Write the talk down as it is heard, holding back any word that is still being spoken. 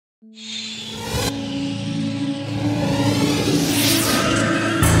Yeah,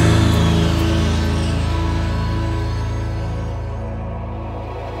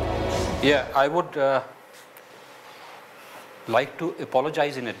 I would like to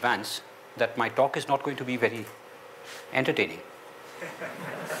apologize in advance that my talk is not going to be very entertaining.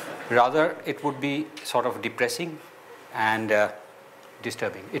 Rather, it would be sort of depressing and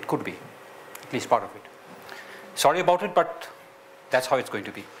disturbing. It could be, at least part of it. Sorry about it, but that's how it's going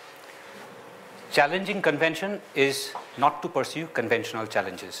to be. Challenging convention is not to pursue conventional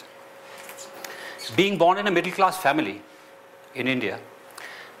challenges. Being born in a middle-class family in India,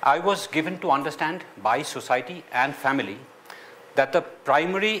 I was given to understand by society and family that the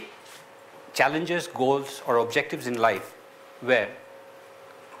primary challenges, goals, or objectives in life were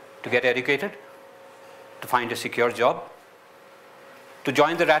to get educated, to find a secure job, to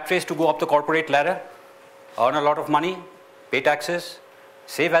join the rat race to go up the corporate ladder, earn a lot of money, pay taxes,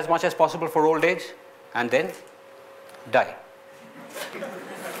 save as much as possible for old age, and then die.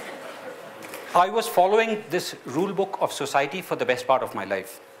 I was following this rule book of society for the best part of my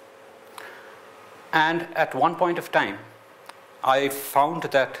life. And at one point of time, I found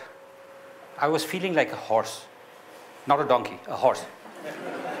that I was feeling like a horse, not a donkey, a horse.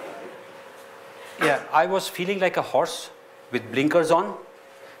 Yeah, I was feeling like a horse with blinkers on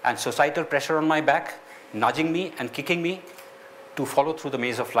and societal pressure on my back, nudging me and kicking me to follow through the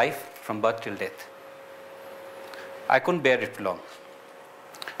maze of life from birth till death. I couldn't bear it long.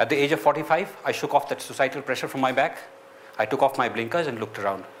 At the age of 45, I shook off that societal pressure from my back. I took off my blinkers and looked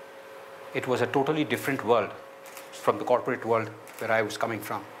around. It was a totally different world from the corporate world where I was coming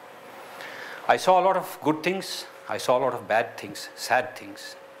from. I saw a lot of good things, I saw a lot of bad things, sad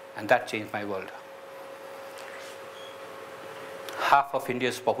things, and that changed my world. Half of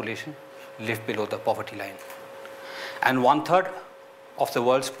India's population lived below the poverty line, and 1/3 of the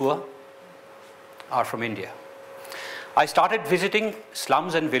world's poor are from India. I started visiting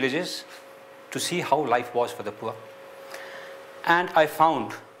slums and villages to see how life was for the poor, and I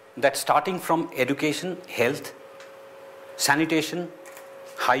found that starting from education, health, sanitation,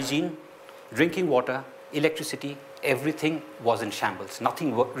 hygiene, drinking water, electricity, everything was in shambles.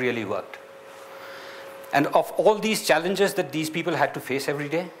 Nothing really worked. And of all these challenges that these people had to face every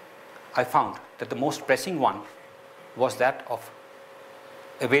day, I found that the most pressing one was that of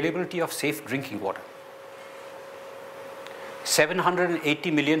availability of safe drinking water.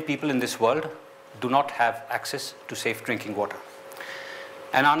 780 million people in this world do not have access to safe drinking water.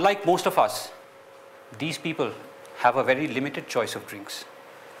 And unlike most of us, these people have a very limited choice of drinks.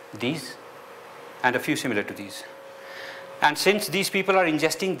 These and a few similar to these. And since these people are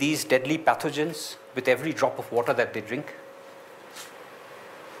ingesting these deadly pathogens with every drop of water that they drink,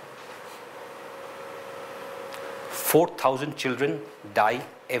 4,000 children die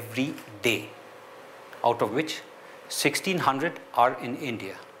every day, out of which 1,600 are in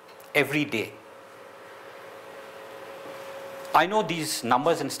India, every day. I know these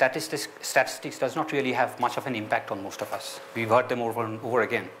numbers and statistics does not really have much of an impact on most of us. We've heard them over and over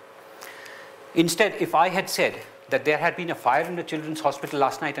again. Instead, if I had said that there had been a fire in the children's hospital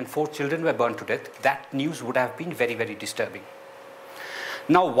last night and 4 children were burned to death, that news would have been very, very disturbing.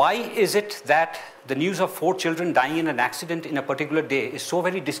 Now, why is it that the news of 4 children dying in an accident in a particular day is so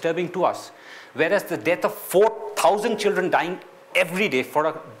very disturbing to us, whereas the death of 4,000 children dying every day for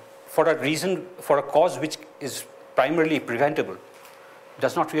a reason, for a cause which is primarily preventable,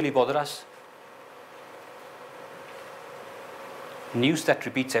 does not really bother us? News that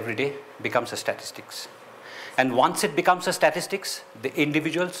repeats every day becomes a statistics. And once it becomes a statistics, the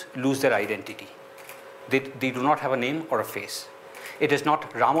individuals lose their identity. They do not have a name or a face. It is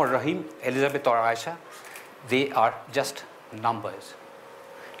not Ram or Rahim, Elizabeth or Aisha. They are just numbers.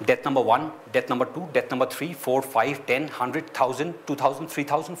 Death number 1, death number 2, death number 3, 4, 5, 10, 100, 1,000, 2,000,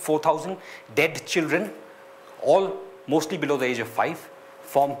 3,000, 4,000 dead children, all mostly below the age of 5,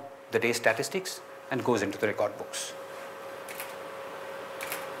 form the day's statistics and goes into the record books.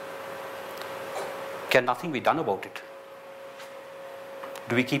 Can nothing be done about it?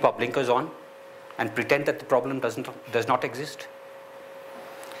 Do we keep our blinkers on and pretend that the problem does not exist?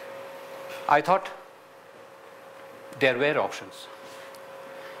 I thought there were options.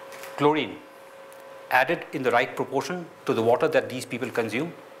 Chlorine, added in the right proportion to the water that these people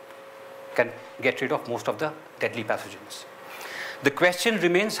consume, can get rid of most of the deadly pathogens. The question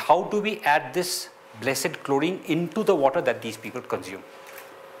remains, how do we add this blessed chlorine into the water that these people consume?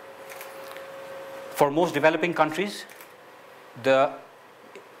 For most developing countries, the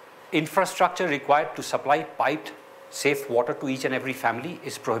infrastructure required to supply piped, safe water to each and every family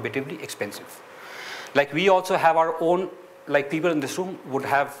is prohibitively expensive. Like we also have our own, like people in this room would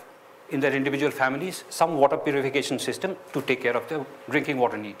have in their individual families some water purification system to take care of their drinking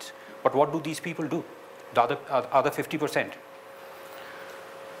water needs. But what do these people do, the other 50%?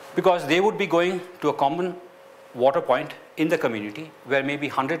 Because they would be going to a common water point in the community where maybe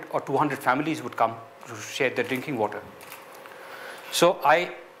 100 or 200 families would come to share their drinking water. So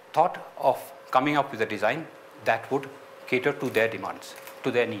I thought of coming up with a design that would cater to their demands,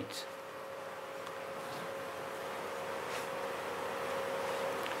 to their needs.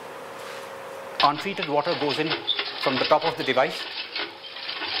 Untreated water goes in from the top of the device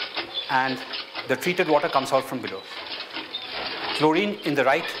and the treated water comes out from below. Chlorine in the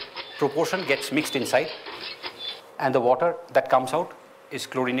right proportion gets mixed inside and the water that comes out is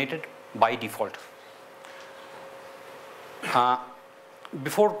chlorinated by default.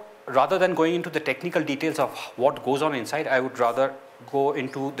 Rather than going into the technical details of what goes on inside, I would rather go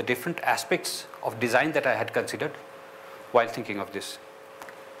into the different aspects of design that I had considered while thinking of this.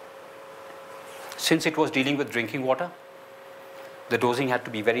 Since it was dealing with drinking water, the dosing had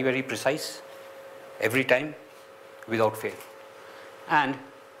to be very, very precise every time without fail. And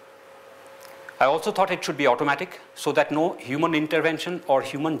I also thought it should be automatic so that no human intervention or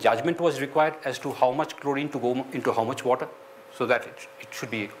human judgment was required as to how much chlorine to go into how much water, so that it should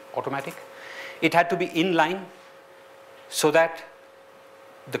be automatic. It had to be in line so that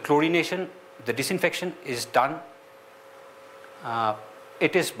the chlorination, the disinfection is done.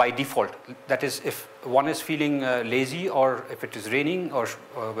 It is by default. That is, if one is feeling lazy or if it is raining or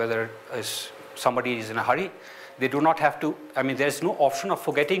whether somebody is in a hurry, they do not have to, there is no option of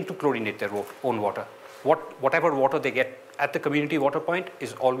forgetting to chlorinate their own water. Whatever water they get at the community water point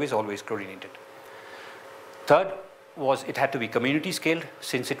is always chlorinated. Third was it had to be community scaled,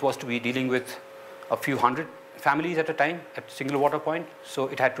 since it was to be dealing with a few hundred families at a time at a single water point. So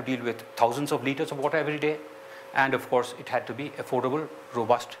it had to deal with thousands of liters of water every day. And of course, it had to be affordable,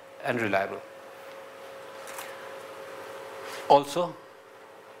 robust, and reliable. Also,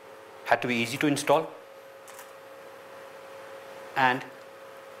 had to be easy to install, and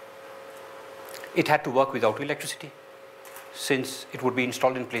it had to work without electricity, since it would be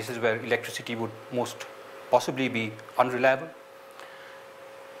installed in places where electricity would most possibly be unreliable.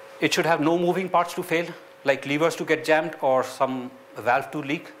 It should have no moving parts to fail, like levers to get jammed or some valve to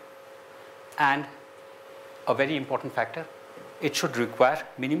leak. And a very important factor, it should require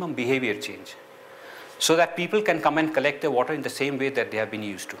minimum behavior change so that people can come and collect their water in the same way that they have been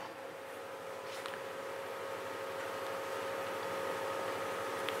used to.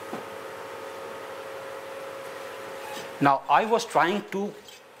 Now, I was trying to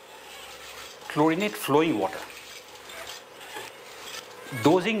chlorinate flowing water.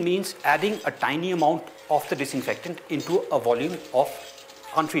 Dosing means adding a tiny amount of the disinfectant into a volume of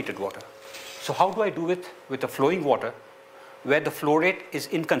untreated water. So how do I do it with the flowing water where the flow rate is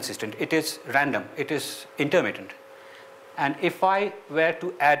inconsistent? It is random, it is intermittent. And if I were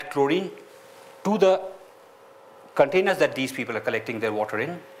to add chlorine to the containers that these people are collecting their water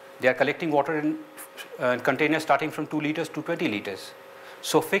in, they are collecting water in containers starting from 2 liters to 20 liters.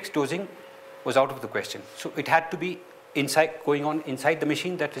 So fixed dosing was out of the question. So it had to be going on inside the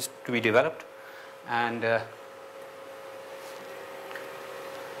machine that is to be developed. And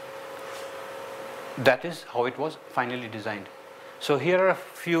that is how it was finally designed. So here are a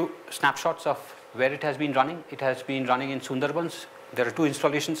few snapshots of where it has been running. It has been running in Sundarbans. There are 2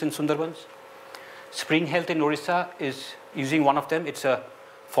 installations in Sundarbans. Spring Health in Orissa is using one of them. It's a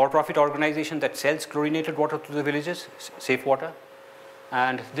for-profit organization that sells chlorinated water to the villages, safe water.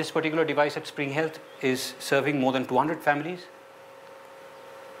 And this particular device at Spring Health is serving more than 200 families.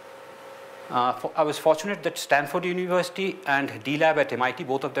 I was fortunate that Stanford University and D-Lab at MIT,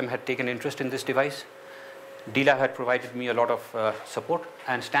 both of them had taken interest in this device. D-Lab had provided me a lot of support,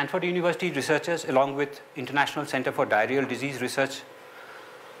 and Stanford University researchers, along with International Center for Diarrheal Disease Research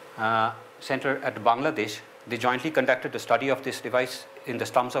Center at Bangladesh, they jointly conducted a study of this device in the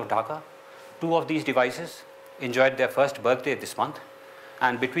slums of Dhaka. 2 of these devices enjoyed their first birthday this month,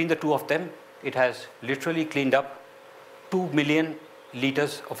 and between the 2 of them, it has literally cleaned up 2 million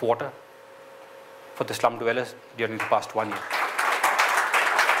liters of water for the slum dwellers during the past 1 year.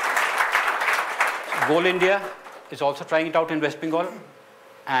 Goal India is also trying it out in West Bengal,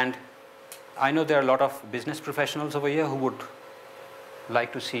 and I know there are a lot of business professionals over here who would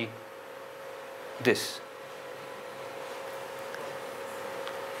like to see this.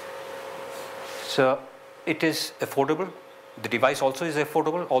 So it is affordable. The device also is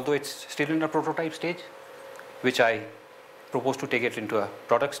affordable, although it's still in a prototype stage, which I propose to take it into a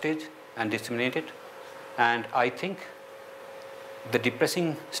product stage and disseminate it. And I think the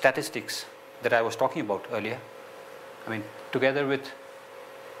depressing statistics that I was talking about earlier, together with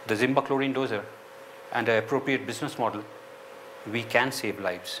the Zimba chlorine doser and an appropriate business model, we can save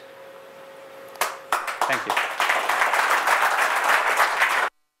lives. Thank you.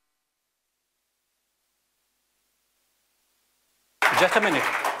 Just a minute.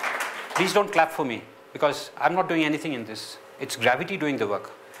 Please don't clap for me, because I'm not doing anything in this. It's gravity doing the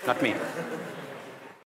work, not me.